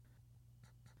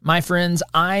My friends,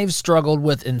 I've struggled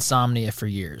with insomnia for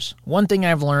years. One thing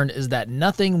I've learned is that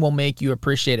nothing will make you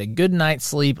appreciate a good night's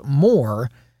sleep more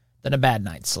than a bad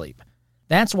night's sleep.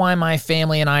 That's why my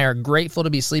family and I are grateful to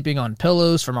be sleeping on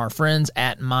pillows from our friends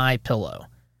at MyPillow.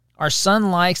 Our son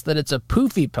likes that it's a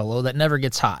poofy pillow that never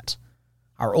gets hot.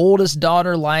 Our oldest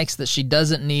daughter likes that she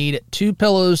doesn't need 2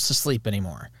 pillows to sleep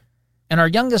anymore. And our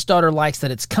youngest daughter likes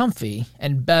that it's comfy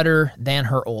and better than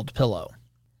her old pillow.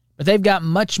 But they've got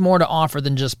much more to offer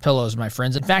than just pillows, my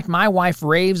friends. In fact, my wife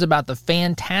raves about the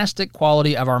fantastic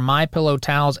quality of our MyPillow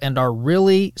towels and our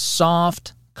really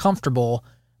soft, comfortable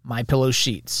MyPillow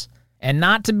sheets. And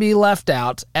not to be left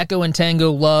out, Echo and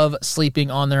Tango love sleeping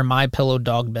on their MyPillow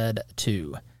dog bed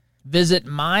too. Visit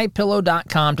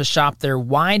MyPillow.com to shop their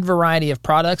wide variety of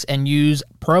products and use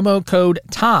promo code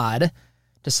TODD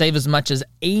to save as much as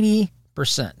 80%.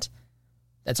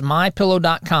 That's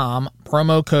MyPillow.com,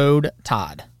 promo code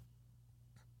TODD.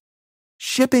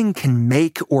 Shipping can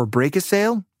make or break a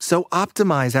sale, so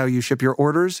optimize how you ship your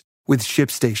orders with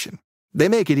ShipStation. They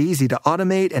make it easy to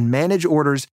automate and manage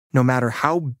orders no matter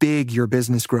how big your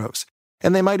business grows.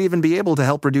 And they might even be able to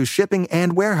help reduce shipping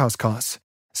and warehouse costs.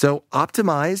 So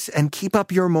optimize and keep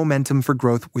up your momentum for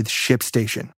growth with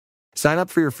ShipStation. Sign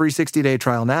up for your free 60-day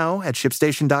trial now at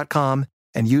ShipStation.com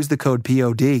and use the code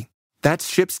POD.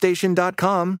 That's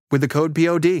ShipStation.com with the code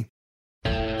POD.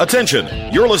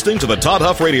 Attention, you're listening to the Todd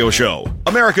Huff Radio Show,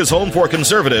 America's home for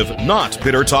conservative, not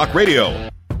bitter talk radio.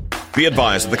 Be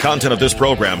advised that the content of this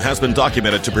program has been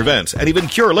documented to prevent and even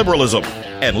cure liberalism,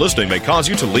 and listening may cause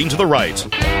you to lean to the right.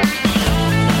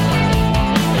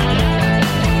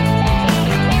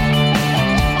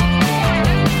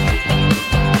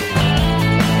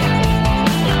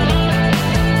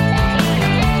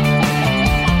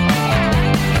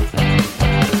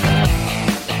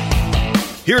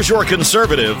 Here's your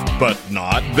conservative, but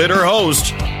not bitter host,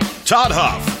 Todd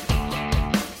Huff.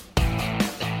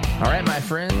 All right, my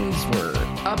friends, we're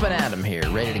up and at 'em here,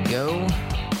 ready to go.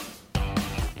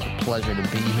 It's a pleasure to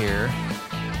be here.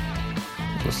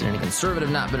 Listening to conservative,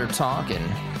 not bitter talk, and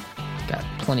got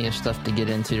plenty of stuff to get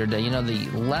into today. You know, the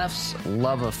left's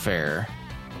love affair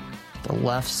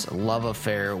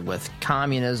with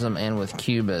communism and with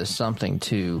Cuba is something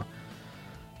to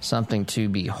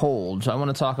behold. So I want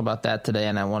to talk about that today,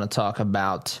 and I want to talk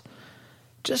about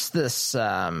just this,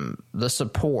 the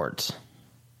support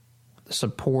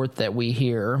that we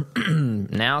hear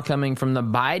now coming from the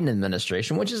Biden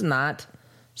administration, which is not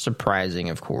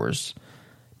surprising, of course,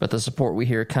 but the support we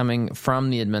hear coming from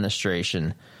the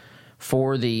administration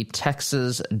for the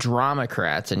Texas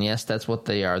Dramacrats, and yes, that's what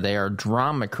they are. They are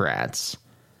Dramacrats,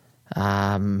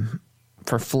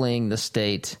 for fleeing the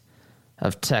state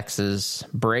of Texas,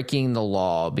 breaking the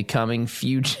law, becoming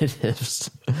fugitives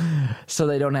so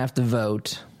they don't have to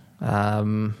vote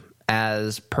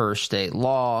as per state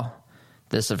law.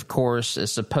 This, of course,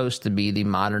 is supposed to be the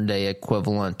modern-day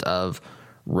equivalent of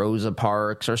Rosa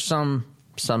Parks or some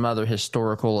other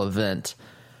historical event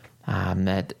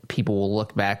that people will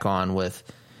look back on with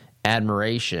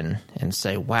admiration and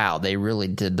say, wow, they really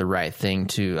did the right thing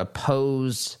to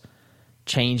oppose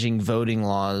changing voting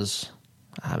laws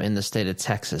in the state of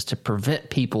Texas to prevent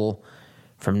people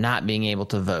from not being able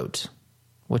to vote,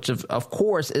 which of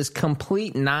course is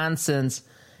complete nonsense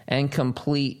and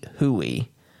complete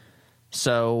hooey.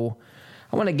 So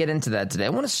I want to get into that today. I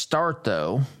want to start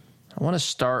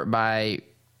by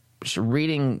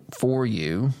reading for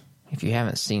you, if you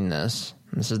haven't seen this.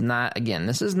 This is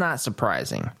not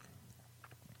surprising.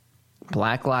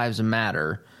 Black Lives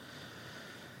Matter.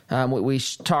 We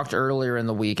talked earlier in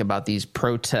the week about these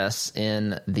protests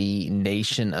in the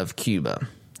nation of Cuba.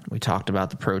 We talked about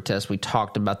the protests. We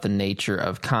talked about the nature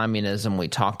of communism. We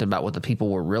talked about what the people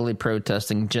were really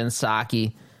protesting. Jen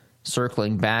Psaki,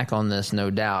 circling back on this, no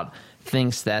doubt,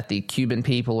 thinks that the Cuban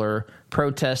people are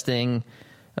protesting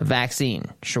vaccine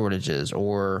shortages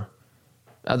or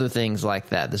other things like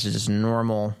that. This is just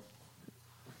normal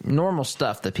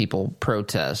stuff that people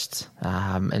protest.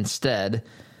 Instead,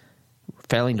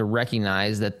 failing to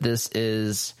recognize that this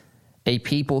is a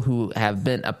people who have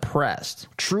been oppressed,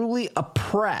 truly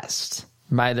oppressed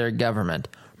by their government,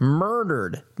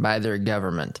 murdered by their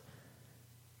government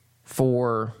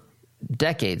for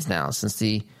decades now, since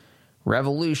the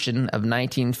revolution of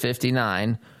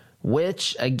 1959,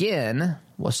 which, again,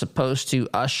 was supposed to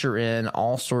usher in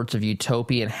all sorts of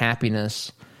utopia and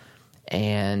happiness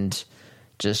and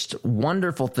just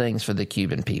wonderful things for the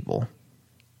Cuban people.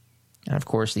 And, of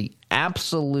course, the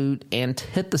absolute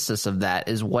antithesis of that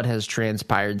is what has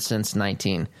transpired since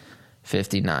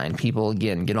 1959. People,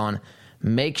 again, get on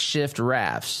makeshift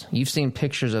rafts. You've seen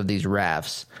pictures of these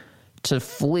rafts to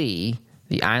flee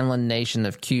the island nation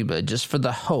of Cuba, just for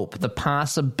the hope, the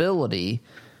possibility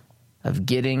of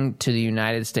getting to the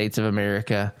United States of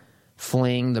America,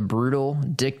 fleeing the brutal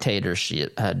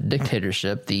dictatorship,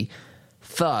 the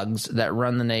thugs that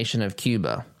run the nation of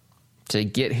Cuba, to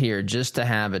get here just to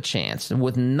have a chance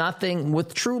with nothing,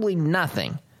 with truly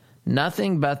nothing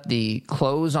but the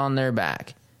clothes on their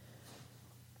back.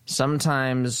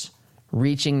 Sometimes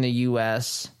reaching the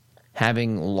U.S.,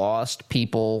 having lost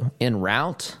people en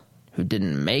route who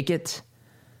didn't make it.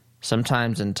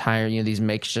 Sometimes entire, these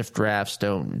makeshift rafts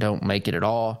don't make it at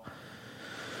all.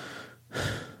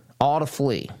 All to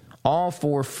flee, all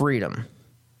for freedom.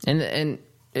 And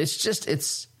it's just,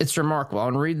 it's remarkable.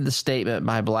 I'll read the statement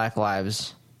by Black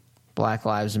Lives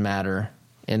Matter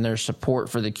in their support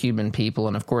for the Cuban people,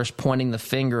 and of course pointing the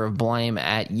finger of blame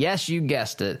at, yes, you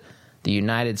guessed it, the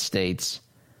United States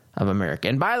of America.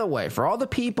 And by the way, for all the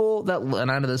people that, and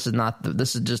I know this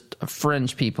is just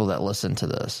fringe people that listen to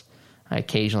this. I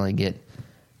occasionally get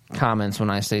comments when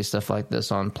I say stuff like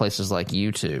this on places like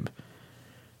YouTube.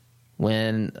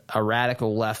 When a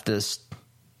radical leftist,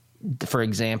 for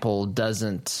example,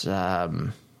 doesn't,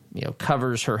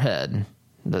 covers her head,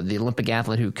 the Olympic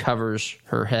athlete who covers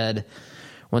her head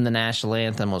when the national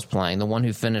anthem was playing, the one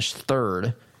who finished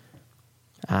third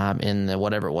in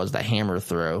whatever it was, the hammer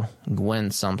throw, Gwen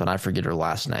something, I forget her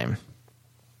last name.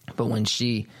 But when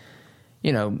she,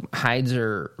 hides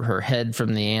her head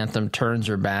from the anthem, turns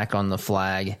her back on the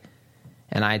flag,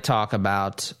 and I talk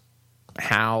about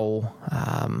how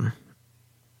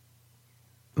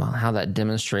that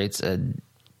demonstrates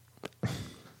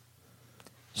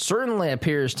certainly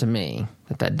appears to me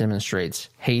that demonstrates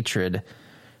hatred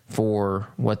for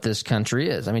what this country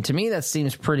is. I mean, to me, that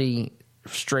seems pretty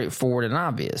straightforward and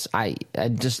obvious. I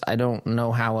don't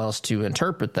know how else to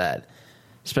interpret that,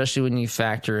 especially when you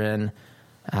factor in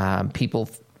people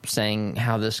saying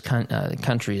how this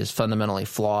country is fundamentally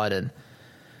flawed, and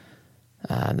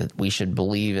that we should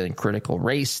believe in critical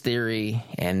race theory,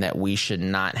 and that we should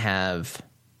not have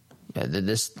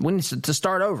this. We need to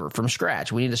start over from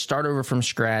scratch. We need to start over from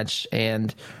scratch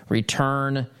and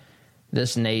return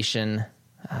this nation.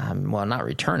 Not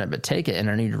return it, but take it in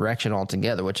a new direction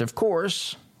altogether, which, of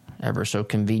course, ever so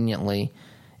conveniently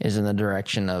is in the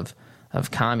direction of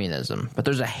communism. But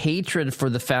there's a hatred for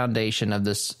the foundation of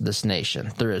this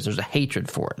nation. There's a hatred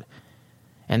for it.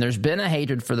 And there's been a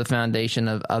hatred for the foundation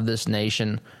of this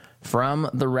nation from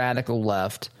the radical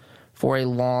left for a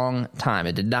long time.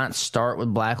 It did not start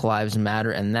with Black Lives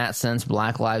Matter. In that sense,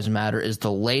 Black Lives Matter is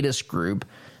the latest group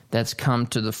that's come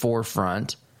to the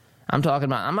forefront. I'm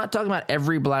not talking about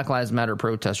every Black Lives Matter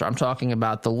protester. I'm talking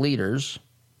about the leaders.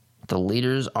 The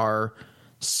leaders are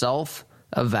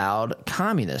self-avowed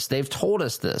communists. They've told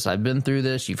us this. I've been through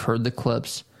this. You've heard the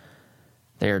clips.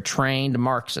 They are trained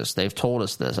Marxists. They've told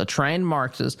us this. A trained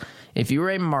Marxist, if you're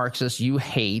a Marxist, you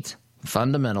hate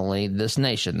fundamentally this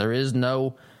nation. There is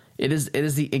no, it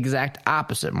is the exact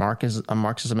opposite.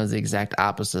 Marxism is the exact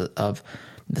opposite of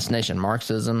this nation.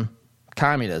 Marxism,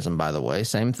 communism, by the way,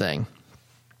 same thing.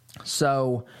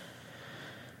 So,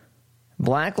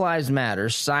 Black Lives Matter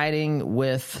siding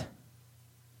with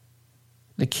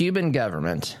the Cuban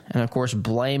government and, of course,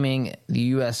 blaming the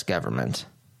U.S. government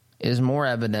is more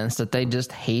evidence that they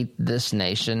just hate this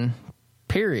nation,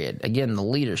 period. Again, the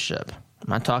leadership. I'm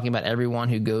not talking about everyone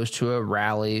who goes to a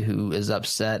rally who is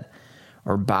upset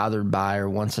or bothered by or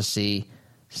wants to see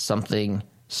something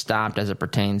stopped as it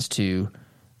pertains to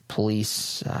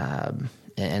police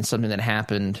and something that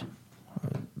happened,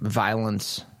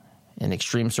 violence in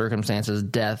extreme circumstances,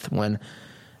 death, when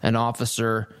an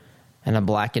officer and a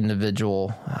black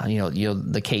individual,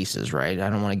 the cases, right? I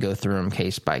don't want to go through them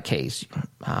case by case.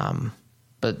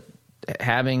 But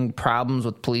having problems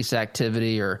with police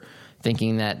activity or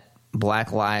thinking that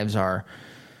black lives are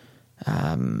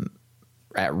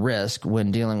at risk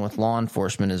when dealing with law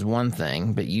enforcement is one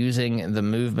thing, but using the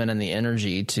movement and the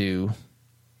energy to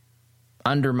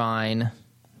undermine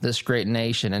this great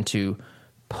nation and to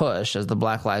push, as the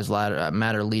Black Lives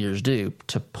Matter leaders do,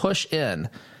 to push in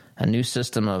a new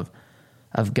system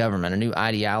of government, a new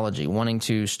ideology, wanting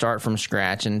to start from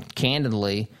scratch and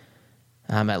candidly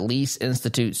at least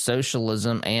institute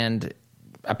socialism and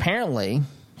apparently,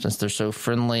 since they're so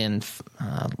friendly and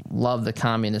love the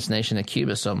communist nation of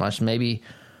Cuba so much, maybe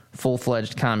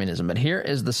full-fledged communism. But here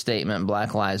is the statement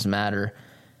Black Lives Matter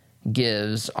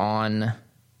gives on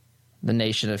the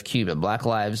nation of Cuba. Black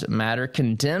Lives Matter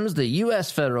condemns the U.S.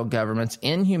 federal government's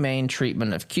inhumane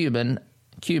treatment of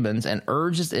Cubans and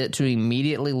urges it to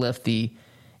immediately lift the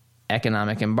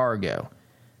economic embargo.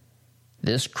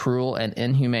 This cruel and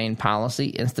inhumane policy,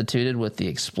 instituted with the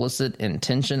explicit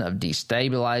intention of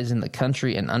destabilizing the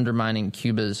country and undermining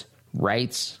Cubans'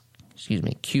 right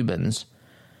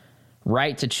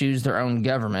to choose their own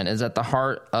government, is at the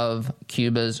heart of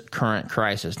Cuba's current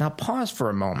crisis. Now, pause for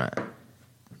a moment.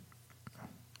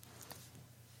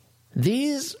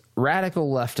 These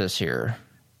radical leftists here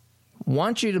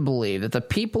want you to believe that the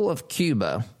people of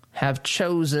Cuba have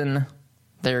chosen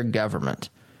their government.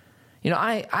 You know,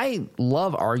 I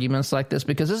love arguments like this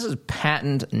because this is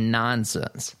patent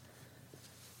nonsense.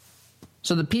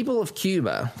 So the people of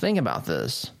Cuba, think about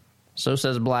this, so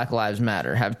says Black Lives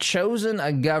Matter, have chosen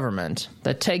a government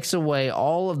that takes away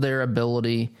all of their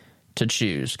ability to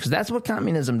choose, because that's what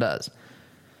communism does.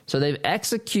 So they've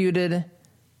executed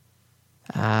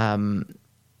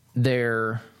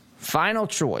their final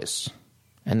choice,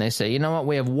 and they say, you know what,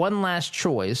 we have one last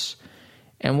choice,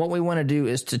 and what we want to do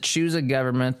is to choose a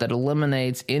government that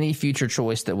eliminates any future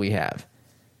choice that we have.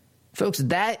 Folks,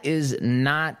 that is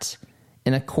not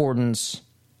in accordance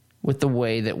with the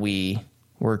way that we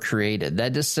were created.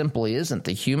 That just simply isn't.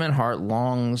 The human heart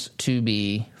longs to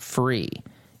be free.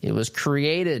 It was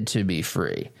created to be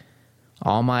free.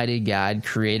 Almighty God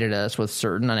created us with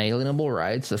certain unalienable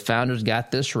rights. The founders got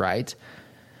this right.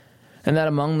 And that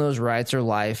among those rights are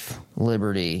life,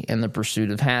 liberty, and the pursuit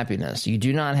of happiness. You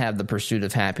do not have the pursuit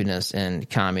of happiness in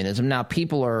communism. Now,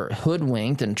 people are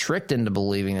hoodwinked and tricked into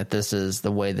believing that this is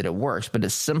the way that it works, but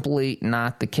it's simply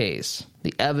not the case.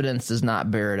 The evidence does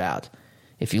not bear it out.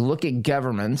 If you look at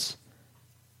governments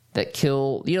that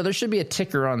kill, you know, there should be a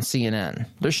ticker on CNN.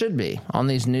 There should be on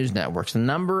these news networks. The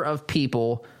number of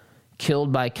people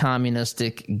killed by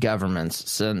communistic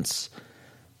governments since,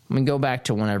 I mean, go back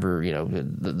to whenever, you know,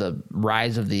 the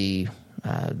rise of the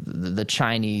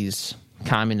Chinese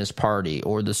Communist Party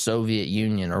or the Soviet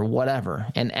Union or whatever,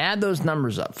 and add those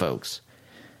numbers up, folks.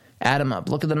 Add them up.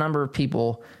 Look at the number of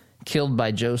people killed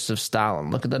by Joseph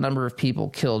Stalin. Look at the number of people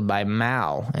killed by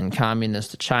Mao in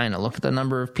communist China. Look at the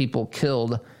number of people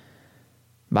killed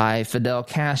by Fidel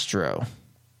Castro.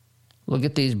 Look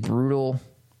at these brutal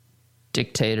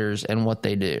dictators and what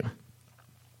they do.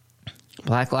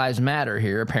 Black Lives Matter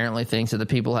here apparently thinks that the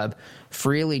people have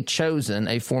freely chosen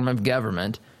a form of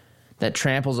government that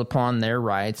tramples upon their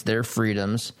rights, their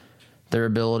freedoms, their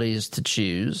abilities to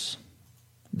choose,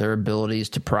 their abilities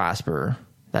to prosper.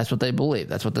 That's what they believe.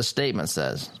 That's what the statement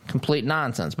says. Complete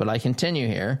nonsense. But I continue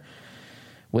here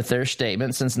with their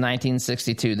statement. Since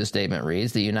 1962, the statement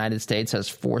reads, the United States has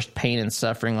forced pain and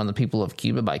suffering on the people of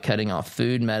Cuba by cutting off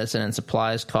food, medicine, and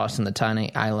supplies, costing the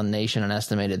tiny island nation an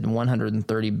estimated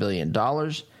 $130 billion.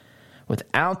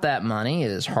 Without that money,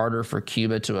 it is harder for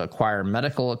Cuba to acquire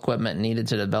medical equipment needed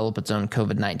to develop its own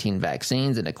COVID-19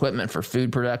 vaccines and equipment for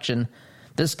food production.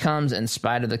 This comes in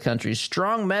spite of the country's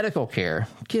strong medical care.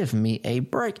 Give me a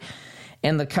break.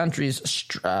 And the country's,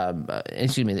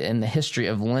 in the history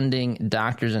of lending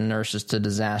doctors and nurses to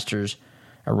disasters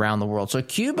around the world. So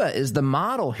Cuba is the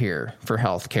model here for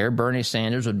healthcare. Bernie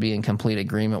Sanders would be in complete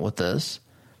agreement with this.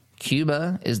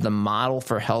 Cuba is the model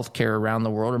for healthcare around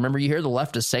the world. Remember, you hear the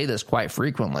leftists say this quite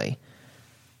frequently.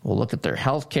 Well, look at their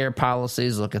healthcare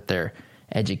policies, look at their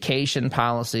education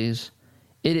policies.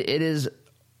 It is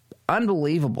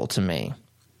unbelievable to me.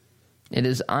 It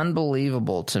is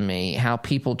unbelievable to me how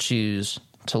people choose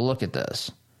to look at this.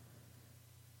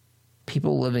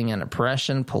 People living in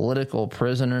oppression, political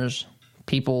prisoners,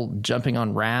 people jumping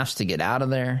on rafts to get out of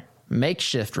there,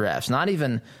 makeshift rafts, not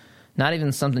even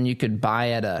something you could buy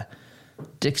at a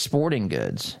Dick's Sporting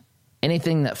Goods.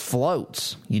 Anything that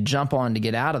floats, you jump on to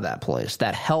get out of that place,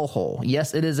 that hellhole.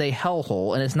 Yes, it is a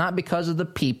hellhole, and it's not because of the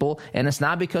people, and it's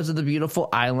not because of the beautiful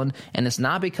island, and it's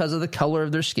not because of the color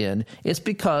of their skin. It's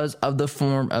because of the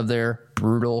form of their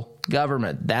brutal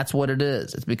government. That's what it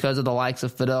is. It's because of the likes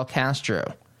of Fidel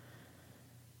Castro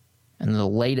and the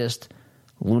latest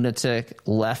lunatic,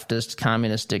 leftist,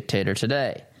 communist dictator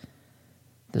today.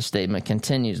 The statement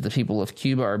continues, the people of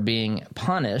Cuba are being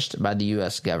punished by the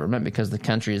U.S. government because the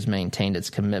country has maintained its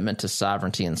commitment to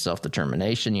sovereignty and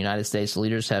self-determination. United States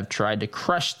leaders have tried to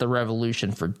crush the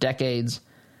revolution for decades.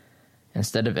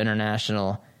 Instead of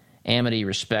international amity,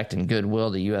 respect, and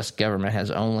goodwill, the U.S. government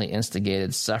has only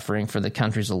instigated suffering for the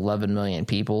country's 11 million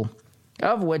people,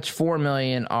 of which 4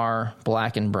 million are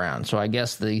black and brown. So I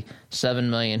guess the 7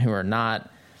 million who are not,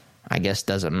 I guess,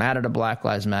 doesn't matter to Black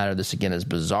Lives Matter. This, again, is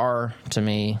bizarre to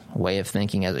me, a way of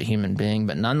thinking as a human being.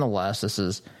 But nonetheless, this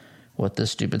is what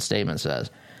this stupid statement says.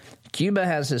 Cuba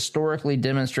has historically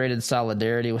demonstrated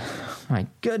solidarity with... my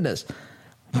goodness.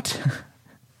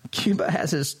 Cuba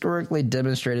has historically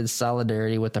demonstrated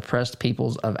solidarity with oppressed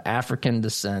peoples of African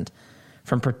descent,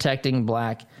 from protecting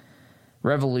black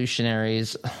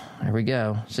revolutionaries. Here we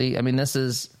go. See, I mean, this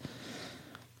is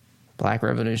black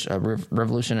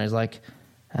revolutionaries like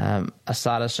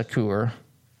Assata Shakur,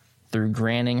 through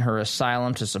granting her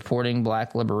asylum to supporting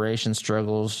black liberation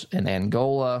struggles in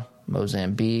Angola,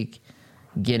 Mozambique,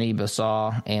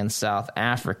 Guinea-Bissau, and South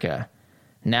Africa.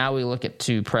 Now we look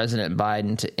to President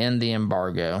Biden to end the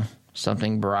embargo,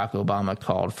 something Barack Obama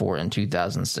called for in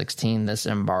 2016. This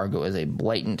embargo is a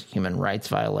blatant human rights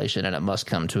violation, and it must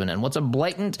come to an end. What's a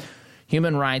blatant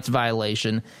human rights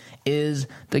violation is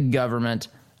the government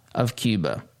of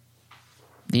Cuba.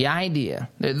 The idea,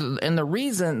 and the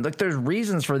reason, look, there's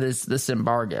reasons for this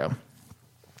embargo.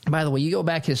 By the way, you go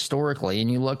back historically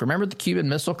and you look, remember the Cuban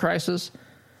Missile Crisis?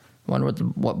 Wonder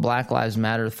what Black Lives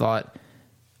Matter thought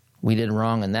we did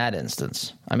wrong in that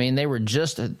instance. I mean, they were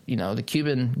just, the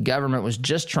Cuban government was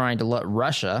just trying to let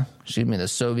Russia, the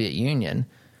Soviet Union,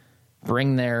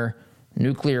 bring their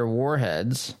nuclear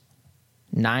warheads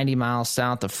 90 miles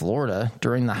south of Florida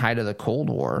during the height of the Cold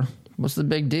War. What's the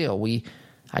big deal? We,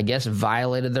 I guess,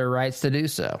 violated their rights to do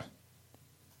so.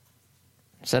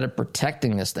 Instead of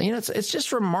protecting this thing, it's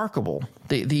just remarkable.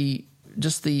 The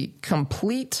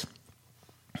complete,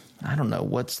 I don't know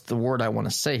what's the word I want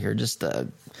to say here, just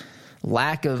the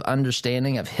lack of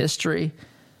understanding of history,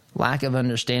 lack of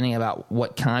understanding about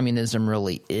what communism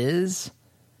really is,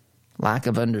 lack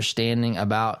of understanding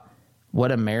about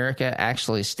what America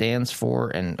actually stands for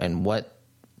and what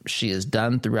she has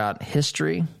done throughout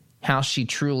history, how she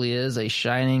truly is a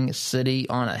shining city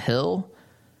on a hill.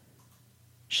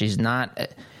 She's not,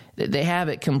 they have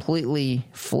it completely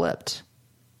flipped.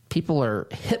 People are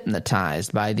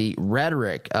hypnotized by the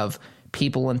rhetoric of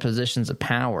people in positions of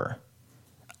power,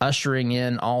 ushering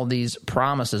in all these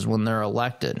promises when they're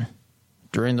elected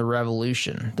during the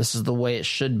revolution. This is the way it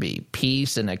should be.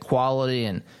 Peace and equality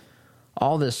and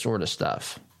all this sort of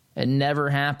stuff. It never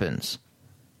happens.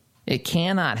 It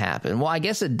cannot happen. Well, I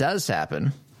guess it does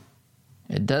happen.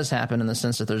 It does happen in the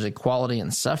sense that there's equality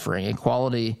in suffering,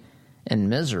 equality in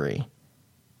misery.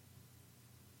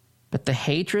 But the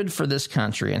hatred for this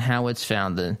country and how it's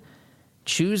founded,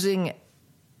 choosing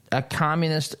a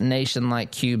communist nation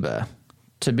like Cuba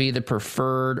to be the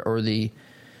preferred or the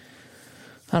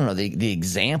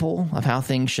example of how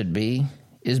things should be,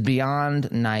 is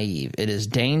beyond naive. It is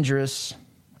dangerous.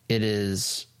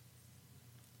 It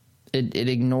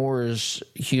ignores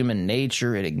human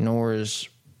nature. It ignores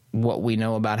what we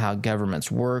know about how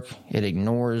governments work. It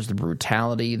ignores the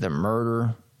brutality, the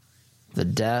murder, the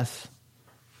death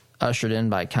ushered in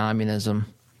by communism.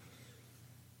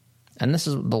 And this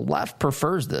is, the left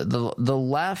prefers the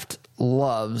left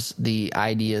loves the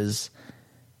ideas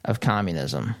of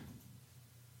communism,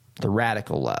 the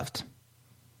radical left.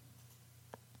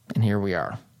 And here we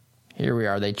are.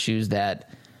 They choose that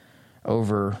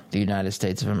over the United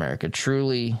States of America.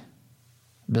 Truly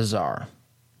bizarre.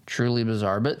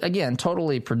 But again,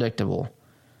 totally predictable.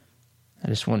 I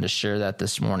just wanted to share that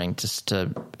this morning just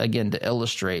to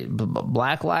illustrate.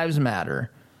 Black Lives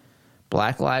Matter.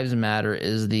 Black Lives Matter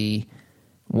is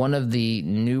one of the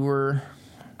newer,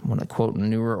 I want to quote,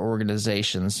 newer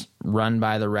organizations run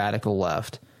by the radical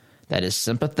left that is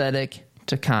sympathetic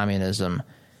to communism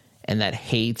and that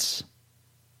hates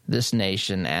this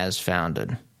nation as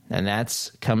founded. And that's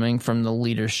coming from the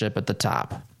leadership at the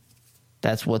top.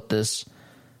 That's what this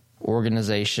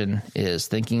organization is,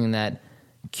 thinking that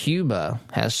Cuba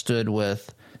has stood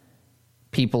with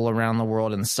people around the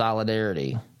world in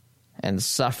solidarity and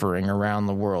suffering around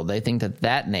the world. They think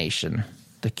that nation,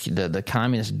 the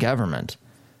communist government,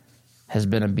 has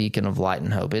been a beacon of light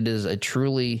and hope. It is a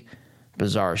truly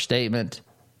bizarre statement,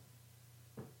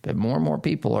 but more and more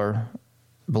people are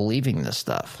believing this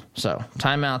stuff. So,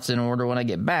 timeout's in order. When I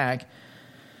get back,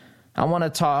 I want to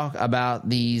talk about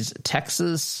these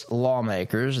Texas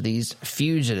lawmakers, these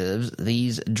fugitives,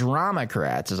 these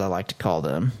Dramacrats, as I like to call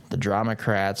them, the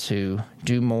Dramacrats who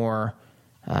do more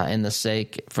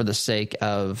for the sake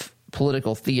of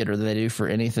political theater than they do for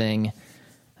anything,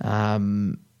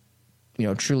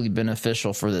 truly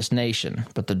beneficial for this nation.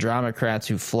 But the Dramacrats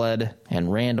who fled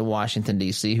and ran to Washington,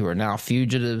 D.C., who are now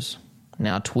fugitives,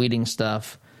 now tweeting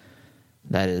stuff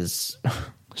that is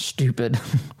stupid,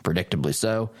 predictably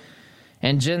so.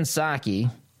 And Jen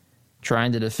Psaki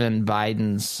trying to defend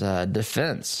Biden's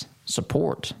defense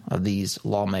support of these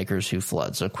lawmakers who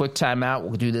fled. So quick timeout.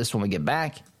 We'll do this when we get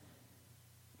back.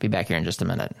 Be back here in just a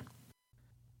minute.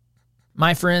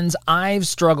 My friends, I've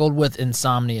struggled with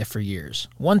insomnia for years.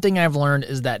 One thing I've learned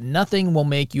is that nothing will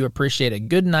make you appreciate a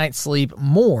good night's sleep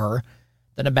more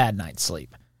than a bad night's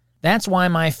sleep. That's why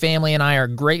my family and I are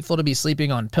grateful to be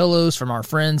sleeping on pillows from our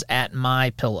friends at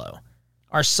MyPillow.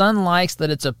 Our son likes that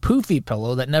it's a poofy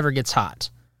pillow that never gets hot.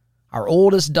 Our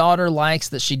oldest daughter likes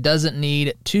that she doesn't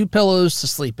need 2 pillows to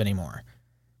sleep anymore.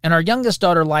 And our youngest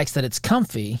daughter likes that it's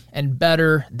comfy and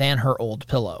better than her old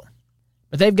pillow.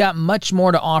 But they've got much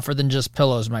more to offer than just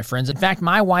pillows, my friends. In fact,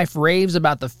 my wife raves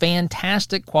about the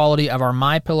fantastic quality of our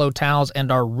MyPillow towels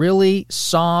and our really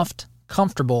soft,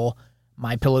 comfortable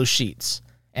MyPillow sheets.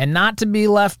 And not to be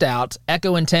left out,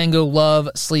 Echo and Tango love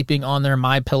sleeping on their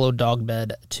MyPillow dog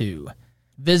bed too.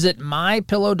 Visit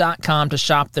MyPillow.com to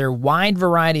shop their wide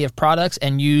variety of products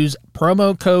and use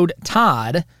promo code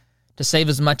TODD to save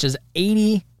as much as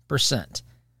 80%.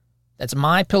 That's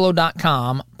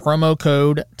MyPillow.com, promo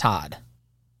code TODD.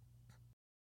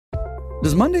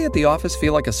 Does Monday at the office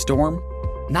feel like a storm?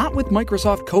 Not with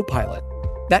Microsoft Copilot.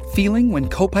 That feeling when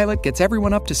Copilot gets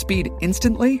everyone up to speed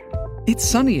instantly? It's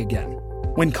sunny again.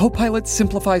 When Copilot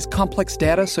simplifies complex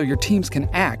data so your teams can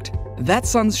act, that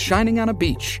sun's shining on a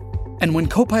beach. And when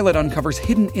Copilot uncovers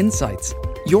hidden insights,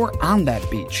 you're on that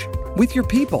beach with your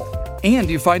people, and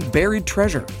you find buried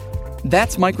treasure.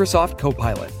 That's Microsoft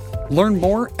Copilot. Learn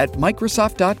more at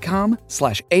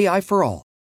Microsoft.com/AI for all.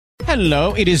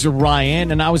 Hello, it is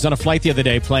Ryan, and I was on a flight the other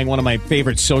day playing one of my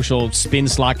favorite social spin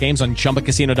slot games on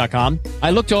ChumbaCasino.com. I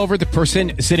looked over at the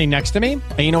person sitting next to me,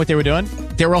 and you know what they were doing?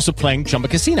 They were also playing Chumba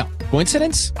Casino.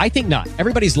 Coincidence? I think not.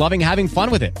 Everybody's loving having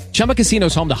fun with it. Chumba Casino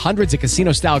is home to hundreds of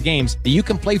casino-style games that you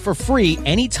can play for free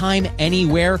anytime,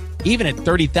 anywhere, even at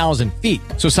 30,000 feet.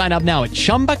 So sign up now at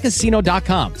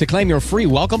ChumbaCasino.com to claim your free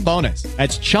welcome bonus.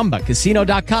 That's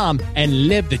ChumbaCasino.com and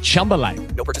live the Chumba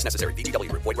life. No purchase necessary.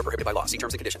 VGW. Void where prohibited by law. See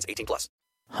terms and conditions. 18+.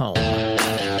 Home.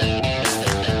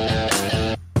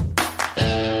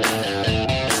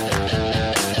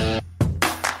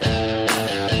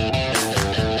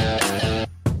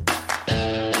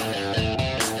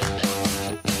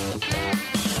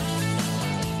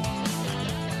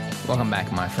 Welcome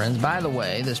back, my friends. By the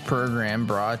way, this program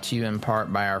brought to you in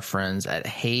part by our friends at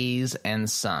Hayes and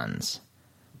Sons.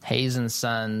 Hayes and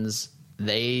Sons,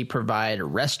 they provide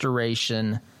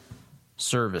restoration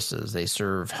services. They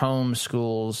serve homes,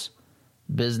 schools,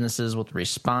 businesses with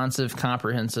responsive,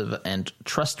 comprehensive, and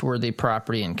trustworthy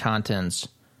property and contents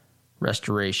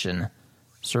restoration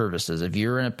services. If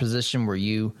you're in a position where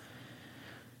you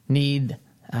need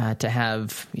to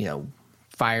have,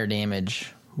 fire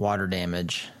damage, water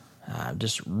damage,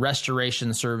 just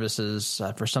restoration services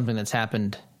for something that's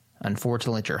happened,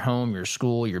 unfortunately, at your home, your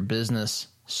school, your business,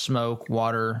 smoke,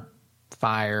 water,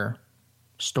 fire,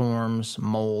 storms,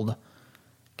 mold,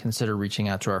 consider reaching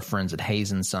out to our friends at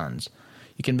Hayes and Sons.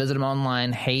 You can visit them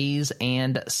online,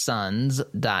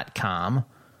 hayesandsons.com,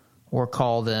 or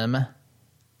call them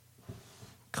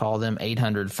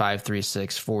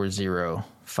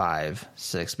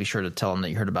 800-536-4056. Be sure to tell them that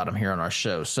you heard about them here on our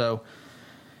show. So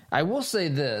I will say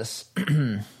this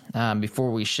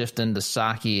before we shift into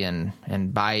Psaki and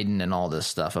Biden and all this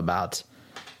stuff about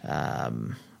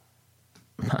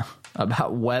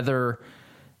whether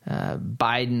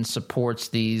Biden supports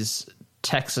these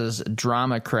Texas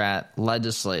Dramacrat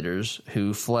legislators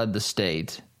who fled the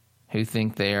state, who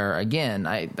think they are, again,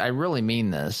 I really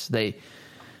mean this, they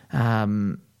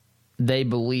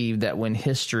believe that when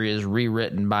history is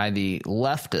rewritten by the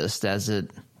leftist, as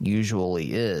it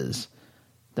usually is,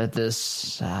 that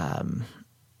this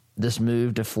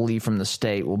move to flee from the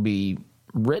state will be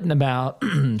written about,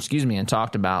 and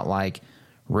talked about like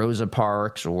Rosa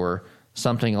Parks or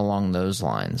something along those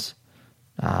lines.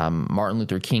 Martin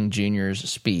Luther King Jr.'s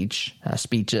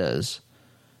speeches.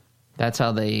 That's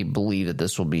how they believe that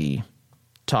this will be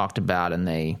talked about, and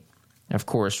they, of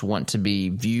course, want to be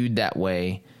viewed that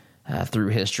way through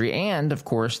history, and of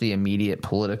course the immediate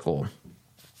political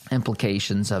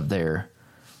implications of their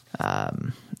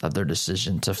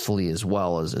decision to flee, as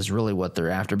well is really what they're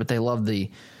after. But they love to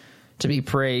be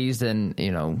praised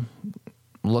and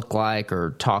look like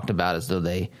or talked about as though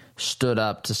they stood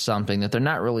up to something that they're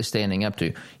not really standing up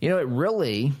to. It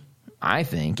really, I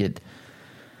think if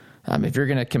you're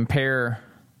going to compare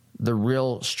the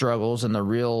real struggles and the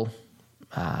real,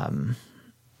 the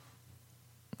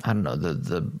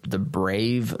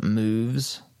brave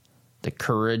moves, the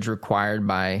courage required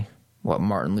by what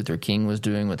Martin Luther King was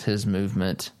doing with his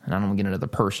movement, and I don't want to get into the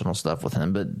personal stuff with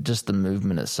him, but just the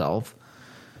movement itself,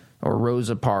 or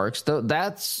Rosa Parks,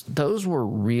 those were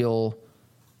real,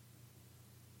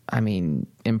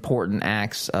 important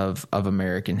acts of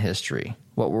American history.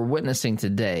 What we're witnessing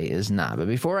today is not. But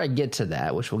before I get to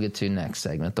that, which we'll get to next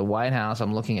segment, the White House,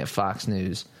 I'm looking at Fox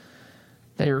News,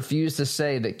 they refuse to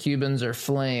say that Cubans are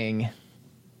fleeing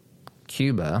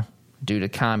Cuba due to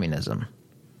communism.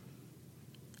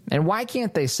 And why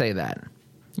can't they say that?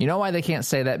 You know why they can't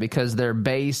say that? Because their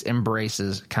base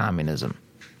embraces communism.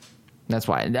 That's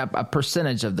why. A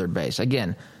percentage of their base.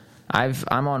 Again,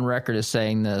 I'm on record as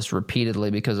saying this repeatedly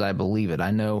because I believe it.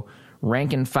 I know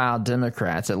rank and file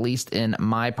Democrats, at least in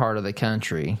my part of the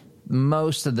country,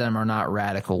 most of them are not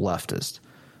radical leftist.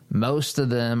 Most of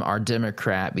them are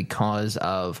Democrat because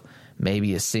of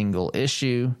maybe a single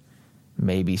issue,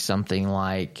 maybe something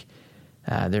like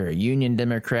they're a union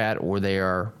Democrat or they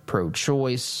are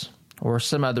pro-choice or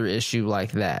some other issue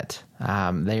like that.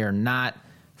 They are not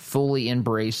fully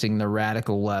embracing the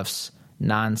radical left's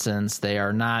nonsense. They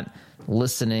are not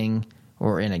listening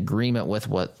or in agreement with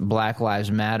what Black Lives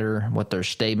Matter, what their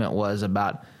statement was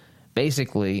about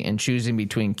basically in choosing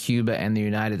between Cuba and the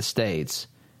United States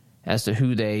as to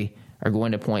who they are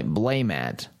going to point blame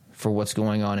at for what's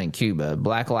going on in Cuba.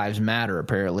 Black Lives Matter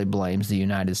apparently blames the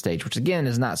United States, which again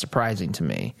is not surprising to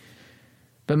me.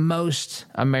 But most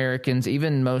Americans,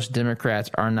 even most Democrats,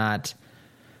 are not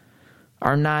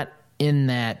in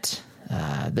that.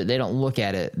 They don't look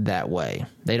at it that way.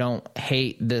 They don't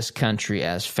hate this country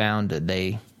as founded.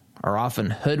 They are often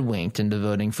hoodwinked into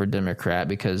voting for Democrat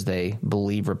because they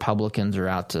believe Republicans are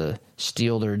out to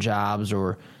steal their jobs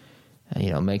or,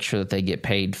 make sure that they get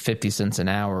paid 50 cents an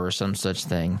hour or some such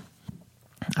thing.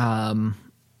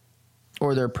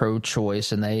 Or they're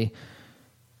pro-choice, and they,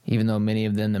 even though many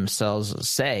of them themselves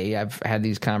say, I've had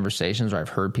these conversations where I've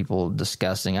heard people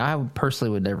discussing, I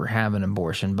personally would never have an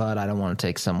abortion, but I don't want to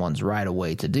take someone's right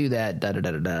away to do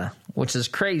that, which is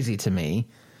crazy to me.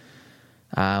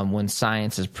 When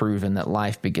science has proven that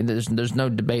life begins, there's no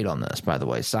debate on this, by the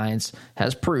way. Science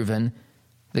has proven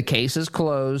the case is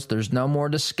closed. There's no more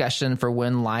discussion for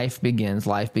when life begins.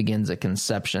 Life begins at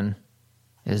conception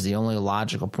is the only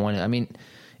logical point. I mean,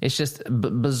 it's just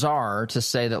bizarre to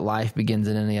say that life begins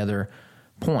at any other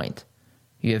point.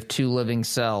 You have two living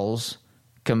cells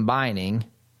combining.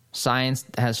 Science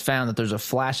has found that there's a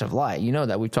flash of light. You know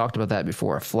that. We've talked about that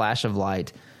before. A flash of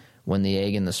light when the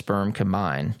egg and the sperm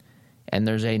combine, and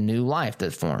there's a new life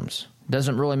that forms. It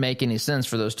doesn't really make any sense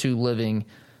for those two living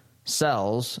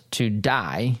cells to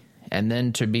die and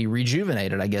then to be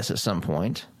rejuvenated, I guess, at some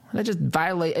point. That just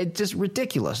it's just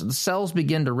ridiculous. The cells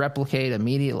begin to replicate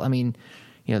immediately. I mean,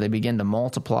 they begin to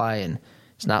multiply, and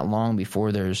it's not long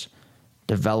before there's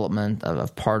development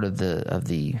of part of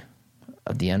the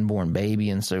unborn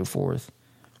baby and so forth.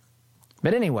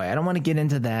 But anyway, I don't want to get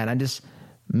into that.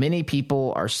 Many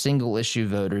people are single issue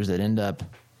voters that end up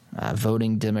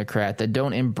voting Democrat that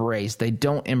don't embrace,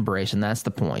 and that's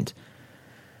the point.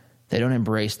 They don't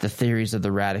embrace the theories of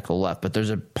the radical left. But there's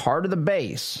a part of the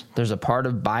base, there's a part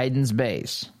of Biden's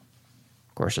base.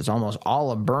 Of course, it's almost all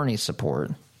of Bernie's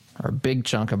support, or a big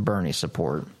chunk of Bernie's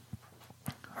support,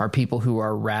 are people who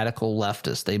are radical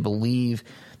leftists. They believe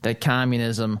that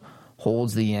communism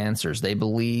holds the answers. They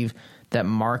believe that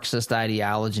Marxist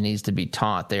ideology needs to be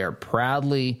taught. They are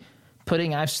proudly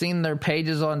I've seen their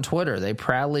pages on Twitter. They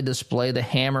proudly display the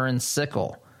hammer and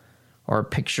sickle or a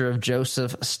picture of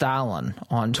Joseph Stalin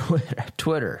on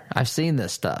Twitter. I've seen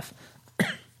this stuff.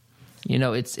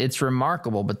 It's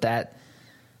remarkable, but that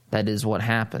is what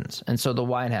happens. And so the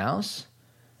White House,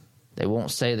 they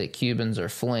won't say that Cubans are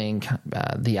fleeing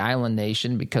the island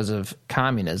nation because of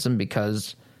communism,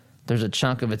 because there's a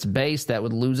chunk of its base that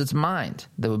would lose its mind,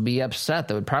 that would be upset,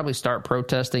 that would probably start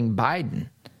protesting Biden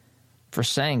for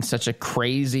saying such a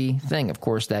crazy thing. Of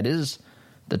course, that is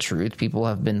the truth. People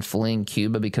have been fleeing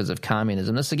Cuba because of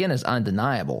communism. This, again, is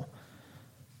undeniable.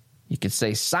 You could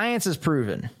say science has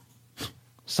proven.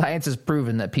 Science has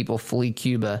proven that people flee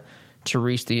Cuba to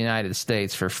reach the United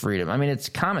States for freedom. I mean, it's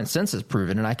common sense has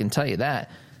proven, and I can tell you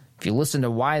that. If you listen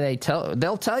to why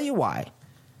they'll tell you why.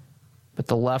 But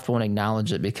the left won't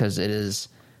acknowledge it because it is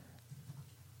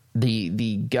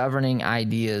the governing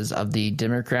ideas of the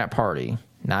Democrat Party,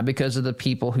 not because of the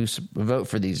people who vote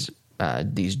for these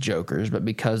jokers, but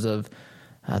because of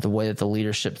the way that the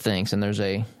leadership thinks. And there's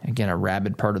a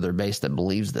rabid part of their base that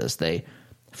believes this. They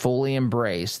fully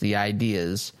embrace the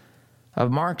ideas of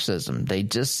Marxism. They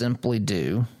just simply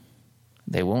do.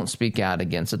 They won't speak out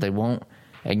against it. They won't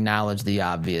acknowledge the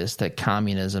obvious, that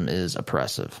communism is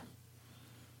oppressive.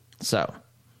 So,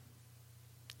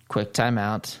 quick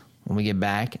timeout. When we get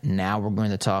back, now we're going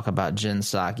to talk about Jen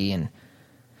Psaki and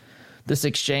this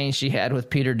exchange she had with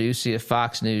Peter Doocy of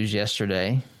Fox News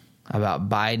yesterday about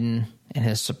Biden and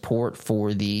his support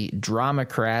for the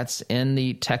Dramacrats in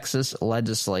the Texas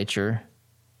legislature,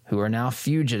 who are now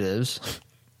fugitives,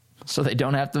 so they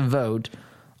don't have to vote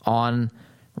on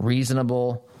a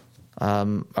reasonable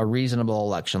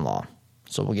election law.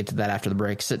 So we'll get to that after the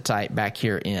break. Sit tight, back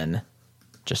here in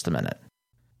just a minute.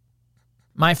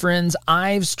 My friends,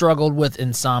 I've struggled with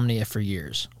insomnia for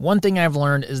years. One thing I've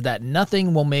learned is that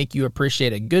nothing will make you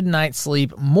appreciate a good night's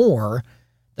sleep more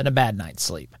than a bad night's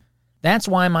sleep. That's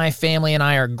why my family and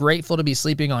I are grateful to be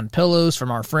sleeping on pillows from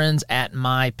our friends at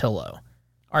MyPillow.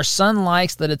 Our son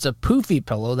likes that it's a poofy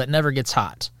pillow that never gets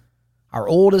hot. Our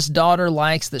oldest daughter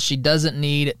likes that she doesn't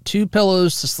need 2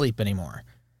 pillows to sleep anymore.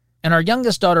 And our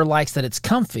youngest daughter likes that it's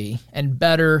comfy and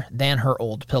better than her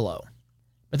old pillow.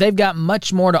 But they've got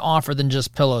much more to offer than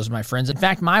just pillows, my friends. In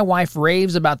fact, my wife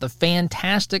raves about the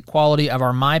fantastic quality of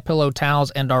our MyPillow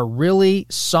towels and our really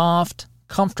soft,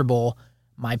 comfortable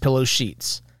MyPillow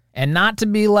sheets. And not to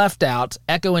be left out,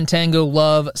 Echo and Tango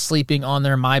love sleeping on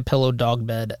their MyPillow dog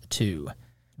bed too.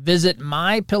 Visit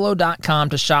MyPillow.com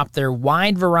to shop their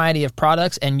wide variety of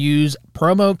products and use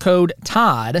promo code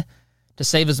TODD to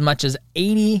save as much as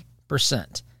 80%.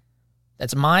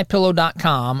 That's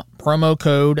MyPillow.com, promo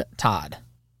code TODD.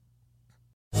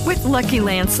 With Lucky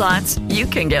Land Slots, you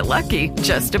can get lucky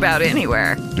just about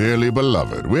anywhere. Dearly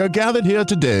beloved, we are gathered here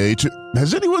today to...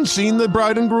 Has anyone seen the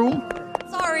bride and groom?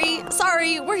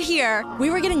 Sorry, we're here. We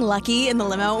were getting lucky in the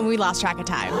limo and we lost track of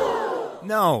time.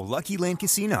 No, Lucky Land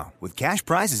Casino, with cash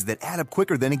prizes that add up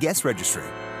quicker than a guest registry.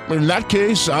 In that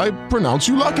case, I pronounce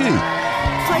you lucky.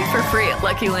 Play for free at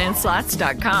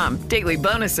LuckyLandSlots.com. Daily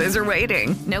bonuses are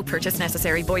waiting. No purchase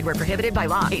necessary. Void where prohibited by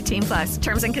law. 18+.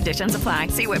 Terms and conditions apply.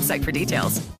 See website for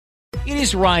details. It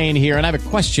is Ryan here, and I have a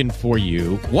question for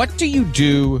you. What do you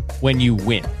do when you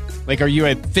win? Like, are you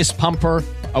a fist pumper,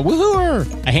 a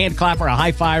woohooer, a hand clapper, a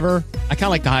high fiver? I kind of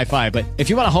like the high five, but if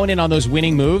you want to hone in on those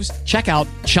winning moves, check out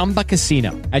Chumba Casino.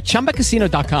 At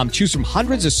ChumbaCasino.com, choose from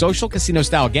hundreds of social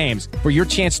casino-style games for your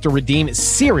chance to redeem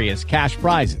serious cash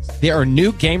prizes. There are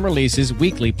new game releases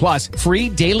weekly, plus free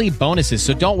daily bonuses,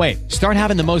 so don't wait. Start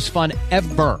having the most fun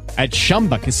ever at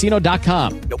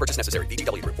ChumbaCasino.com. No purchase necessary.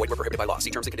 VGW. Void where prohibited by law.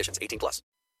 See terms and conditions. 18+.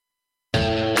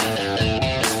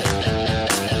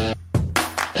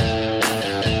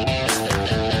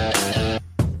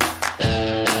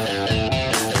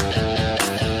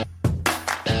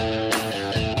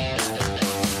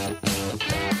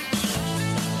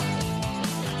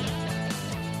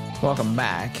 Welcome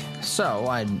back. So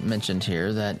I mentioned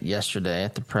here that yesterday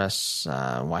at the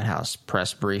White House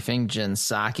press briefing, Jen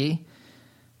Psaki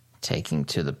taking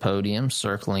to the podium,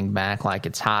 circling back like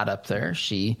it's hot up there.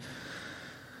 She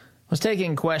was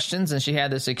taking questions, and she had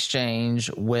this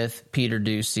exchange with Peter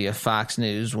Doocy of Fox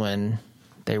News when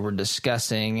they were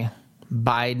discussing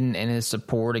Biden and his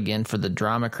support again for the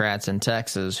Dramacrats in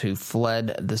Texas who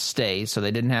fled the state so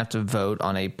they didn't have to vote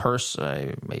on a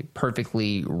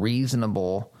perfectly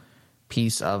reasonable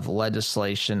piece of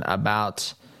legislation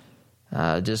about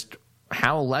just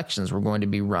how elections were going to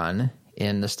be run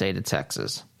in the state of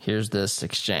Texas. Here's this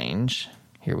exchange.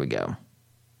 Here we go.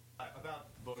 About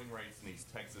voting rights and these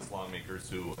Texas lawmakers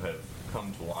who have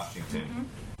come to Washington.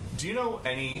 Do you know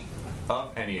any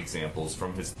examples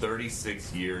from his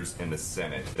 36 years in the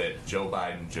Senate that Joe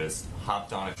Biden just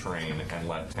hopped on a train and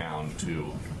left town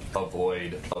to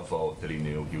avoid a vote that he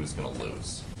knew he was going to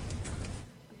lose?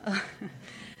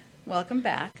 Welcome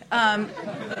back.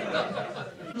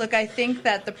 Look, I think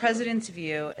that the president's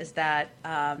view is that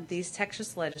these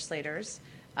Texas legislators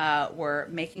were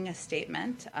making a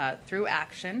statement through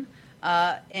action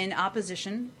in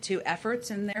opposition to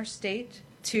efforts in their state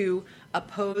to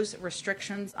oppose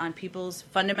restrictions on people's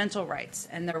fundamental rights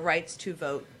and their rights to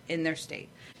vote in their state.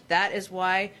 That is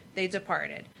why they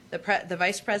departed. The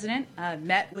vice president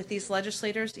met with these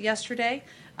legislators yesterday,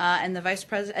 and the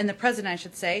president, I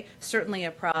should say, certainly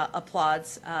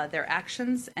applauds their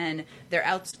actions and their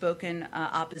outspoken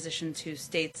opposition to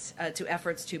states to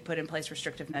efforts to put in place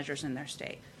restrictive measures in their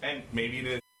state. And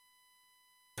maybe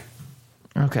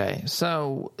Okay,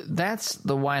 so that's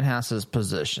the White House's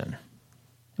position,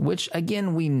 which,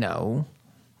 again, we know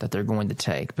that they're going to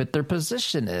take. But their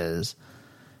position is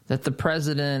that the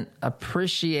president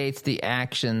appreciates the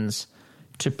actions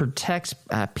to protect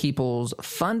people's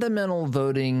fundamental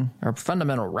voting or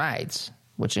fundamental rights,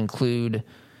 which include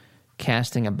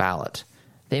casting a ballot.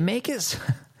 They make it,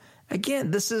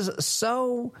 again, this is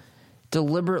so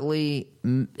deliberately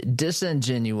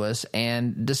disingenuous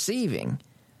and deceiving.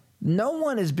 No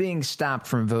one is being stopped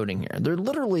from voting here.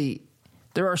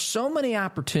 There are so many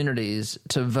opportunities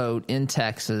to vote in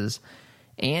Texas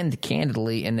and,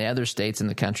 candidly, in the other states in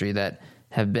the country that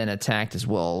have been attacked as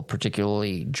well,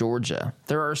 particularly Georgia.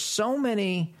 There are so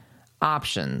many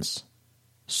options,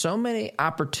 so many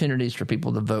opportunities for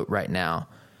people to vote right now.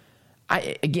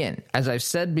 Again, as I've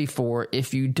said before,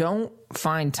 if you don't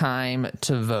find time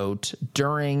to vote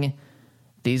during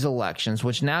these elections,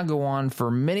 which now go on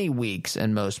for many weeks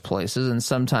in most places and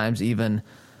sometimes even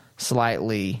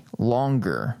slightly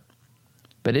longer.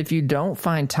 But if you don't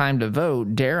find time to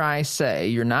vote, dare I say,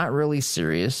 you're not really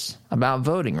serious about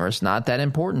voting, or it's not that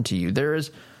important to you. There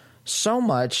is so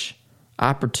much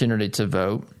opportunity to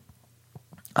vote.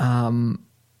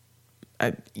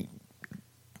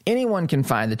 Anyone can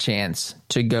find the chance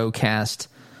to go cast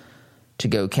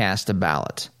a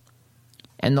ballot.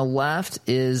 And the left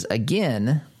is,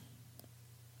 again,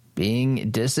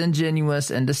 being disingenuous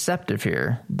and deceptive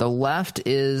here. The left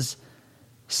is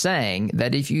saying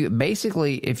that if you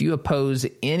oppose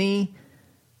any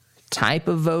type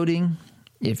of voting,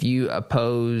 if you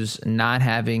oppose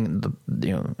having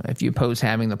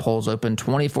the polls open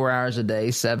 24 hours a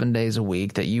day, 7 days a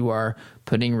week, that you are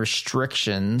putting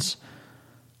restrictions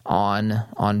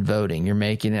on voting. You're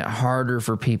making it harder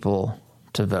for people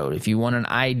to vote. If you want an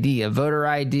ID, a voter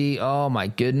ID, oh my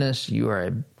goodness, you are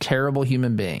a terrible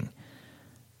human being.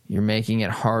 You're making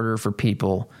it harder for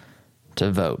people to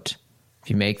vote. If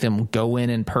you make them go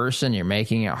in person, you're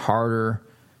making it harder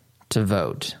to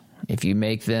vote. If you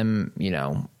make them,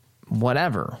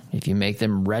 whatever, if you make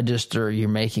them register, you're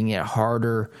making it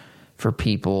harder for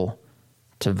people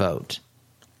to vote.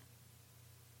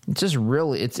 It's just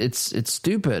really, it's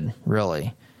stupid,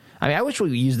 really. I mean, I wish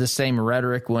we used the same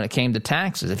rhetoric when it came to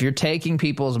taxes. If you're taking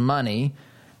people's money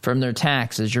from their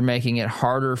taxes, you're making it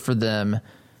harder for them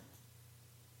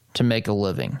to make a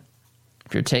living.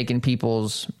 If you're taking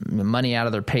people's money out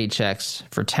of their paychecks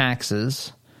for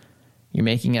taxes, you're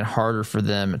making it harder for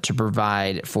them to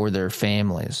provide for their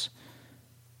families.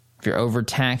 If you're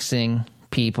overtaxing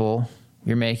people,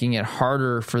 you're making it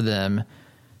harder for them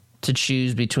to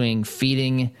choose between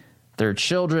feeding their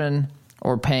children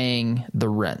or paying the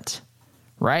rent,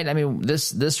 right? I mean,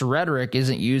 this rhetoric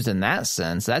isn't used in that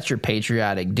sense. That's your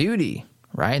patriotic duty,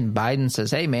 right? And Biden says,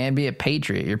 hey, man, be a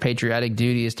patriot. Your patriotic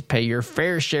duty is to pay your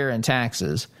fair share in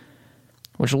taxes,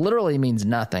 which literally means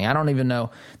nothing. I don't even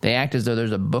know. They act as though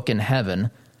there's a book in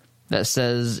heaven that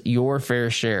says your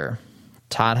fair share.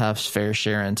 Todd Huff's fair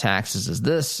share in taxes is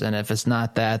this, and if it's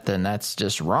not that, then that's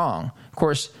just wrong. Of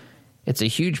course, it's a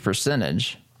huge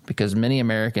percentage because many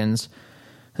Americans,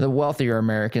 the wealthier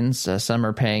Americans, some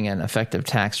are paying an effective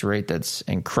tax rate that's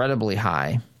incredibly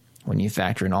high when you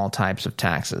factor in all types of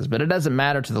taxes. But it doesn't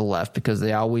matter to the left because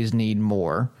they always need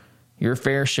more. Your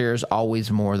fair share is always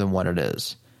more than what it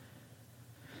is.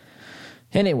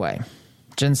 Anyway,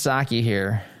 Jen Psaki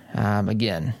here,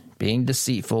 again, being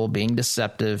deceitful, being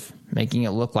deceptive, making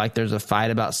it look like there's a fight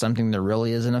about something there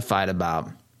really isn't a fight about.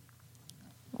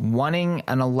 Wanting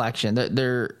an election,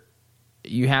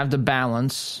 you have the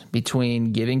balance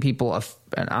between giving people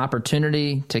an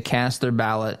opportunity to cast their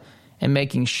ballot and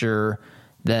making sure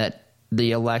that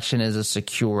the election is as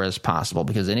secure as possible.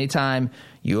 Because anytime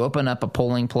you open up a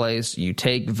polling place, you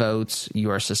take votes,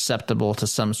 you are susceptible to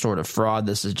some sort of fraud.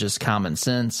 This is just common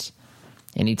sense.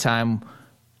 Anytime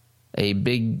a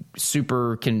big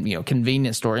super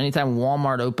convenience store, anytime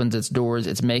Walmart opens its doors,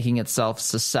 it's making itself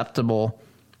susceptible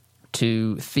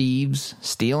to thieves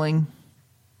stealing,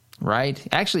 right?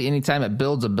 Actually, anytime it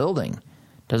builds a building,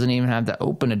 doesn't even have to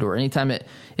open a door. Anytime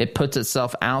it puts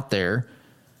itself out there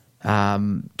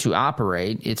to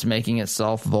operate, it's making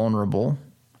itself vulnerable,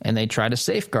 and they try to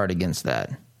safeguard against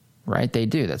that, right? They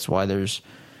do. That's why there's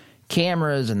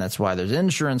cameras, and that's why there's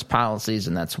insurance policies,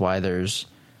 and that's why there's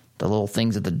the little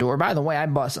things at the door. By the way, I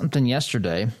bought something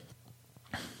yesterday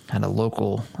at a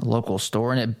local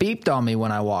store, and it beeped on me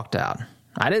when I walked out.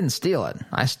 I didn't steal it.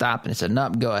 I stopped and it said,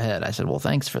 nope, go ahead. I said, well,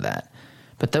 thanks for that.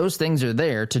 But those things are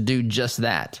there to do just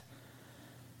that,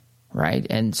 right?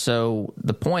 And so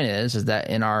the point is that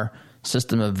in our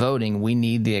system of voting, we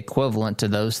need the equivalent to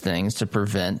those things to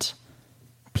prevent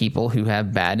people who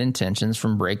have bad intentions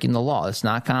from breaking the law. It's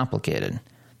not complicated.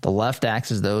 The left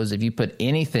acts as though if you put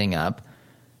anything up,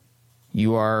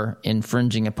 you are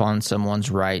infringing upon someone's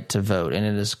right to vote, and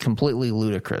it is completely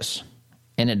ludicrous.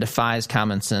 And it defies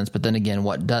common sense, but then again,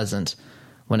 what doesn't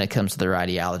when it comes to their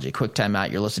ideology? Quick time out.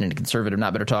 You're listening to Conservative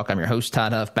Not Better Talk. I'm your host,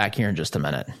 Todd Huff. Back here in just a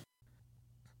minute.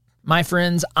 My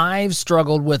friends, I've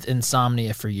struggled with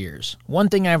insomnia for years. One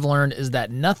thing I've learned is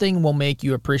that nothing will make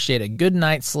you appreciate a good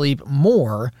night's sleep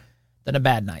more than a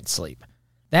bad night's sleep.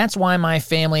 That's why my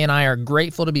family and I are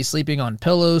grateful to be sleeping on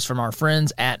pillows from our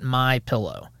friends at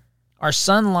MyPillow. Our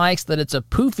son likes that it's a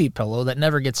poofy pillow that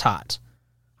never gets hot.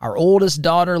 Our oldest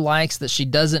daughter likes that she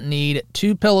doesn't need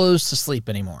 2 pillows to sleep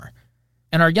anymore.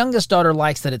 And our youngest daughter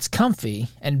likes that it's comfy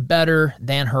and better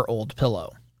than her old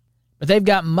pillow. But they've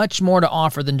got much more to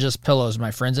offer than just pillows, my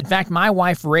friends. In fact, my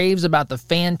wife raves about the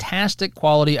fantastic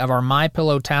quality of our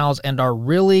MyPillow towels and our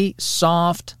really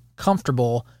soft,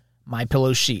 comfortable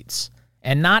MyPillow sheets.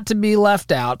 And not to be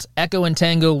left out, Echo and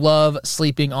Tango love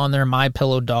sleeping on their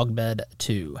MyPillow dog bed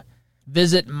too.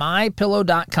 Visit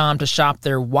MyPillow.com to shop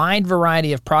their wide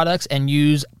variety of products and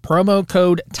use promo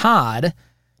code TODD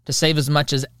to save as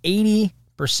much as 80%.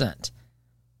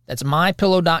 That's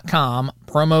MyPillow.com,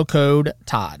 promo code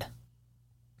TODD.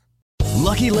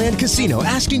 Lucky Land Casino,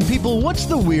 asking people, what's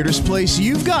the weirdest place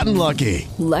you've gotten lucky?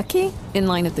 Lucky? In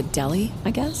line at the deli,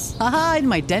 I guess? Aha, in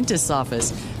my dentist's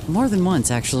office. More than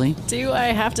once, actually. Do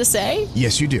I have to say?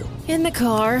 Yes, you do. In the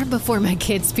car before my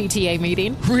kids' PTA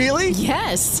meeting. Really?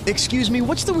 Yes. Excuse me,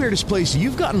 what's the weirdest place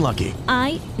you've gotten lucky?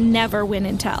 I never win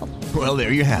and tell. Well,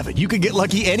 there you have it. You can get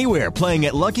lucky anywhere, playing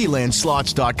at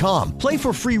LuckyLandSlots.com. Play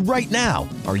for free right now.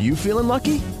 Are you feeling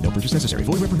lucky? No purchase necessary.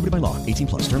 Void where prohibited by law.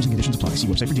 18+. Terms and conditions apply. See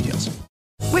website for details.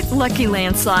 With Lucky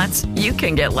Land Slots, you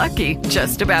can get lucky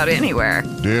just about anywhere.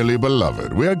 Dearly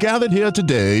beloved, we are gathered here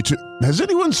today to... Has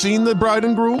anyone seen the bride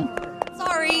and groom?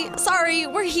 Sorry,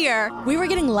 we're here. We were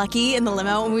getting lucky in the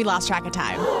limo and we lost track of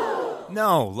time.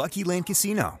 No, Lucky Land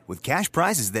Casino, with cash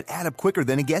prizes that add up quicker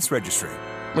than a guest registry.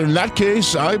 In that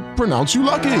case, I pronounce you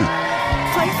lucky.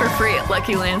 Play for free at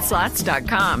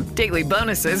LuckyLandSlots.com. Daily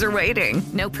bonuses are waiting.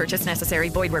 No purchase necessary.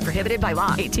 Void where prohibited by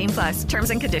law. 18+. Terms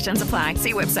and conditions apply.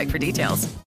 See website for details.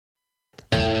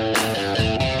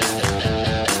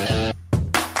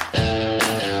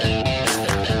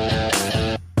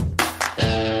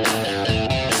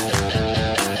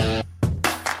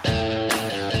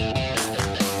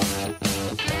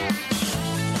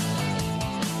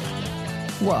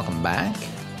 Welcome back.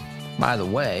 By the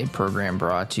way, program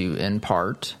brought to you in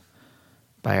part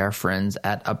by our friends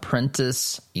at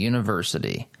Apprentice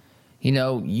University. You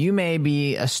know, you may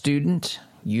be a student,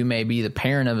 you may be the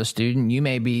parent of a student, you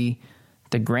may be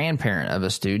the grandparent of a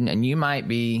student, and you might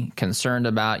be concerned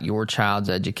about your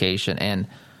child's education. And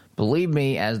believe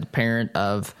me, as the parent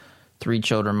of 3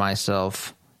 children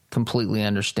myself, completely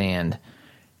understand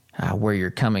where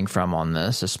you're coming from on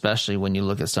this, especially when you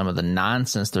look at some of the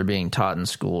nonsense they're being taught in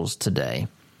schools today.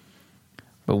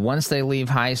 But once they leave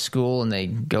high school and they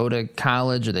go to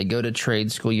college or they go to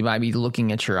trade school, you might be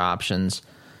looking at your options.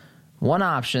 One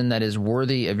option that is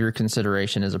worthy of your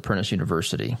consideration is Apprentice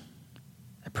University.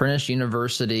 Apprentice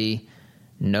University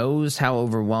knows how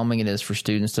overwhelming it is for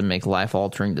students to make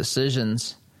life-altering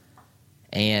decisions,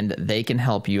 and they can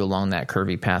help you along that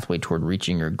curvy pathway toward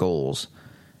reaching your goals.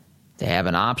 They have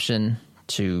an option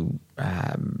to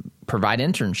provide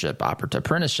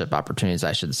apprenticeship opportunities,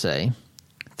 I should say,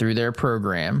 through their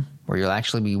program, where you'll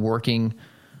actually be working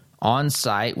on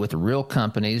site with real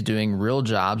companies, doing real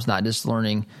jobs, not just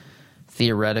learning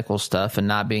theoretical stuff and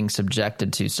not being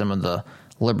subjected to some of the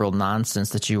liberal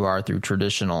nonsense that you are through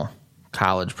traditional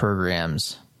college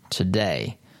programs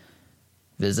today.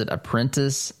 Visit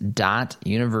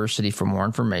apprentice.university for more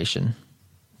information.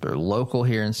 They're local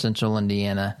here in Central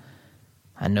Indiana.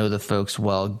 I know the folks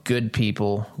well, good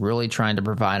people, really trying to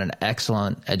provide an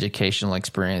excellent educational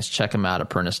experience. Check them out,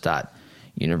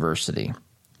 apprentice.university.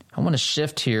 I want to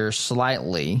shift here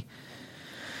slightly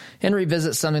and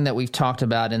revisit something that we've talked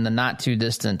about in the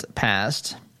not-too-distant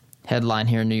past. Headline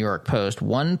here in New York Post,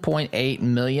 1.8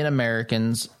 million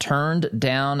Americans turned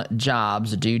down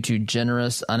jobs due to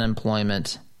generous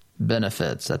unemployment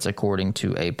benefits. That's according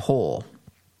to a poll.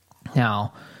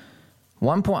 Now,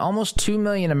 almost 2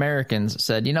 million Americans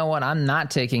said, you know what, I'm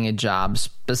not taking a job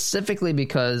specifically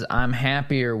because I'm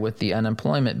happier with the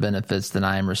unemployment benefits than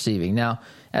I am receiving. Now,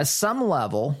 at some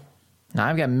level, now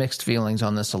I've got mixed feelings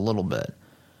on this a little bit,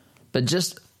 but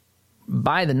just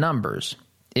by the numbers,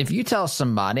 if you tell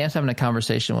somebody, I was having a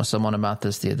conversation with someone about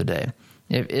this the other day,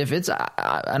 if it's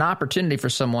an opportunity for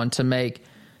someone to make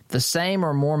the same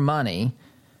or more money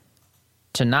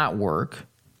to not work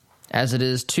as it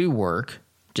is to work,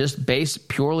 just based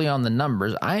purely on the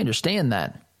numbers, I understand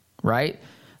that, right?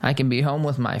 I can be home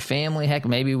with my family. Heck,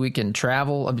 maybe we can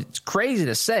travel. It's crazy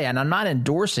to say, and I'm not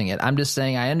endorsing it. I'm just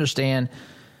saying I understand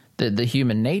the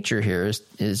human nature here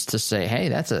is to say, hey,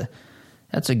 that's a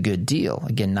good deal.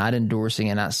 Again, not endorsing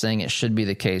and not saying it should be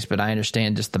the case, but I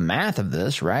understand just the math of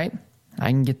this, right? I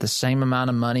can get the same amount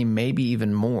of money, maybe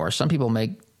even more. Some people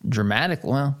make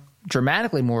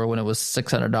dramatically more when it was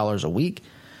 $600 a week,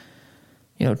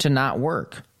 to not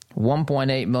work.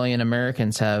 1.8 million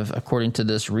Americans have, according to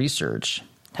this research,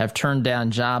 have turned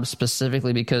down jobs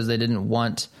specifically because they didn't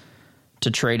want to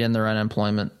trade in their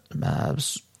unemployment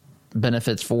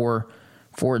benefits for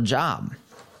a job,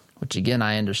 which, again,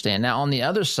 I understand. Now, on the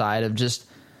other side of just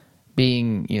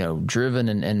being, driven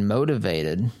and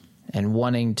motivated and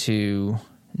wanting to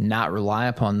not rely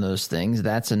upon those things,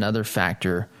 that's another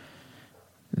factor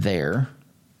there.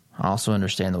 I also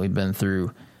understand that we've been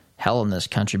through hell in this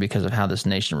country because of how this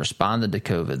nation responded to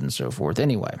COVID and so forth.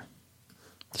 Anyway,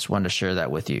 just wanted to share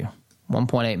that with you.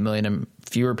 1.8 million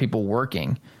fewer people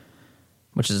working,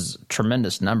 which is a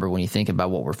tremendous number when you think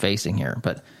about what we're facing here,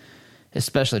 but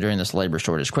especially during this labor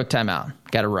shortage. Quick time out.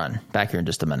 Got to run. Back here in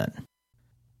just a minute.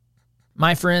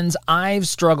 My friends, I've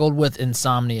struggled with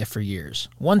insomnia for years.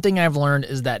 One thing I've learned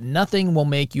is that nothing will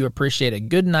make you appreciate a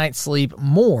good night's sleep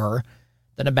more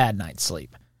than a bad night's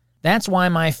sleep. That's why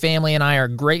my family and I are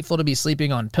grateful to be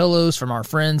sleeping on pillows from our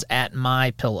friends at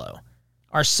MyPillow.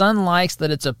 Our son likes that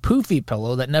it's a poofy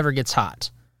pillow that never gets hot.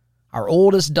 Our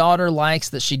oldest daughter likes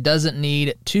that she doesn't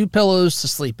need 2 pillows to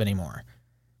sleep anymore.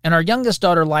 And our youngest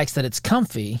daughter likes that it's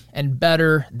comfy and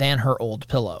better than her old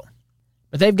pillow.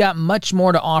 But they've got much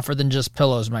more to offer than just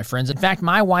pillows, my friends. In fact,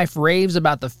 my wife raves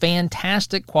about the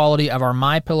fantastic quality of our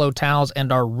MyPillow towels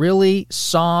and our really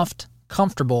soft,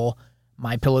 comfortable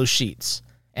MyPillow sheets.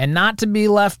 And not to be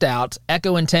left out,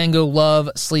 Echo and Tango love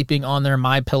sleeping on their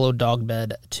MyPillow dog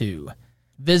bed too.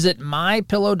 Visit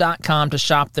MyPillow.com to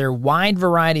shop their wide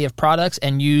variety of products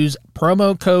and use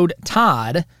promo code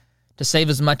TODD to save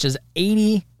as much as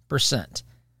 80%.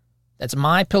 That's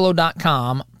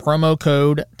MyPillow.com, promo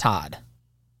code TODD.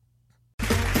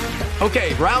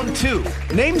 Okay, round 2.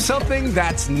 Name something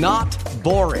that's not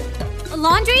boring. A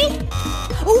laundry?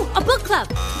 Ooh, a book club.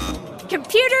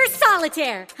 Computer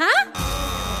solitaire, huh?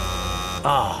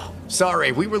 Ah, oh,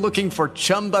 sorry, we were looking for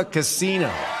Chumba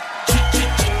Casino.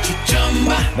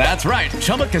 That's right,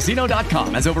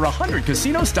 ChumbaCasino.com has over 100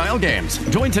 casino-style games.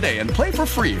 Join today and play for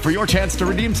free for your chance to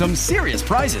redeem some serious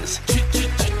prizes.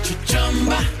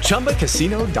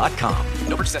 ChumbaCasino.com.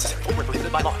 No purchase necessary. Void where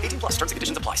prohibited by law. 18 plus. Terms and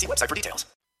conditions apply. See website for details.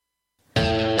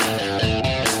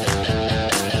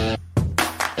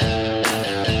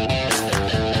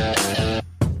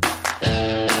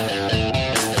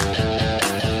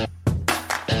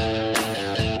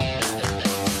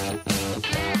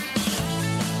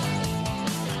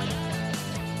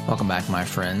 Welcome back, my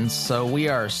friends. So we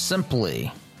are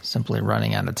simply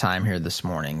running out of time here this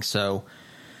morning. So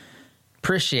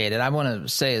appreciate it. I want to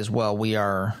say as well,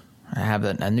 I have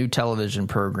a new television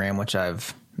program, which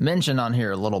I've mentioned on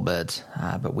here a little bit,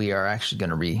 but we are actually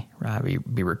going to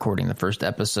be recording the first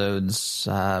episodes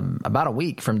about a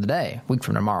week from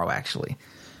tomorrow, actually.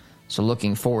 So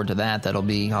looking forward to that.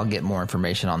 I'll get more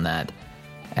information on that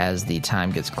as the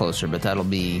time gets closer, but that'll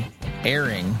be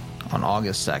airing on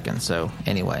August 2nd. So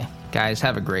anyway, guys,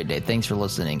 have a great day. Thanks for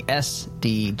listening.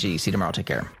 SDG. See you tomorrow. Take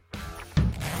care.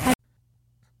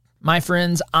 My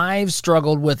friends, I've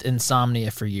struggled with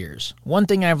insomnia for years. One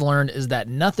thing I've learned is that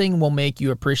nothing will make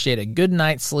you appreciate a good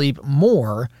night's sleep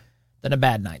more than a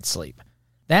bad night's sleep.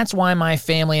 That's why my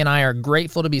family and I are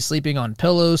grateful to be sleeping on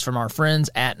pillows from our friends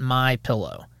at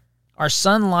MyPillow. Our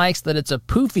son likes that it's a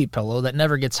poofy pillow that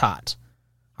never gets hot.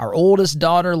 Our oldest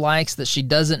daughter likes that she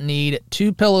doesn't need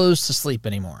 2 pillows to sleep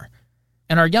anymore.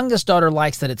 And our youngest daughter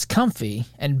likes that it's comfy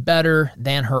and better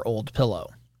than her old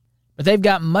pillow. But they've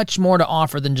got much more to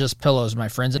offer than just pillows, my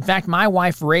friends. In fact, my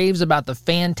wife raves about the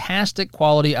fantastic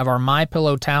quality of our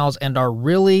MyPillow towels and our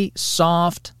really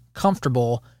soft,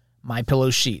 comfortable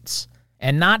MyPillow sheets.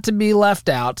 And not to be left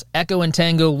out, Echo and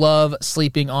Tango love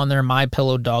sleeping on their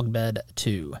MyPillow dog bed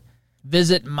too.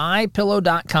 Visit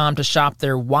MyPillow.com to shop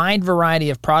their wide variety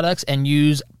of products and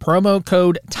use promo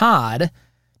code TODD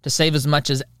to save as much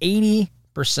as 80%.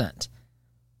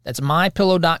 That's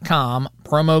MyPillow.com,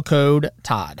 promo code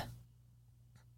TODD.